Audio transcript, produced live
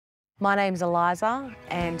My name's Eliza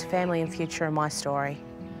and family and future are my story.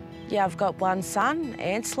 Yeah, I've got one son,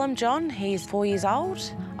 Anselm John. He's 4 years old.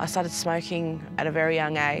 I started smoking at a very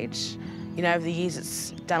young age. You know, over the years it's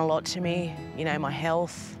done a lot to me, you know, my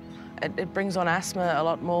health. It brings on asthma a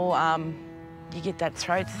lot more. You get that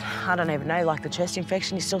throat, I don't even know, like the chest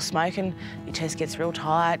infection, you're still smoking, your chest gets real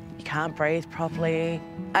tight, you can't breathe properly.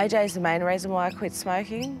 AJ's the main reason why I quit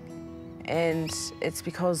smoking, and it's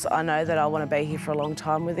because I know that I want to be here for a long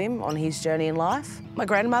time with him on his journey in life. My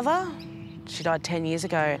grandmother, she died 10 years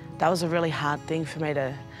ago. That was a really hard thing for me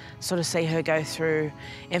to sort of see her go through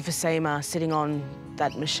emphysema, sitting on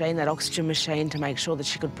that machine, that oxygen machine, to make sure that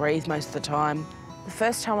she could breathe most of the time. The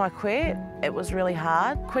first time I quit, it was really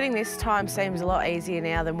hard. Quitting this time seems a lot easier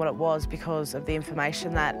now than what it was because of the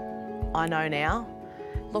information that I know now.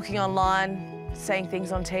 Looking online, seeing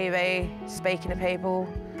things on TV, speaking to people,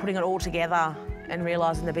 putting it all together and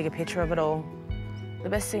realising the bigger picture of it all. The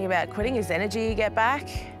best thing about quitting is the energy you get back,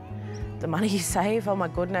 the money you save. Oh my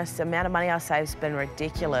goodness, the amount of money I save has been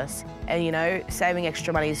ridiculous. And you know, saving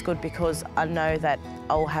extra money is good because I know that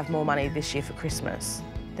I'll have more money this year for Christmas.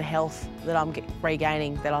 The health that I'm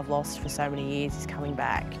regaining that I've lost for so many years is coming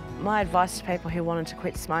back. My advice to people who wanted to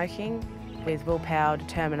quit smoking, with willpower,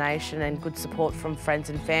 determination and good support from friends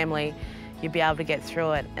and family, you'll be able to get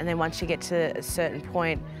through it. And then once you get to a certain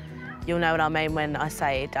point, you'll know what I mean when I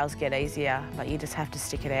say it does get easier, but you just have to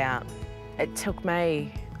stick it out. It took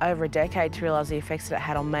me over a decade to realise the effects that it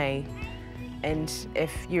had on me. And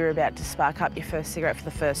if you're about to spark up your first cigarette for the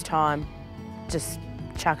first time, just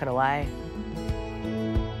chuck it away.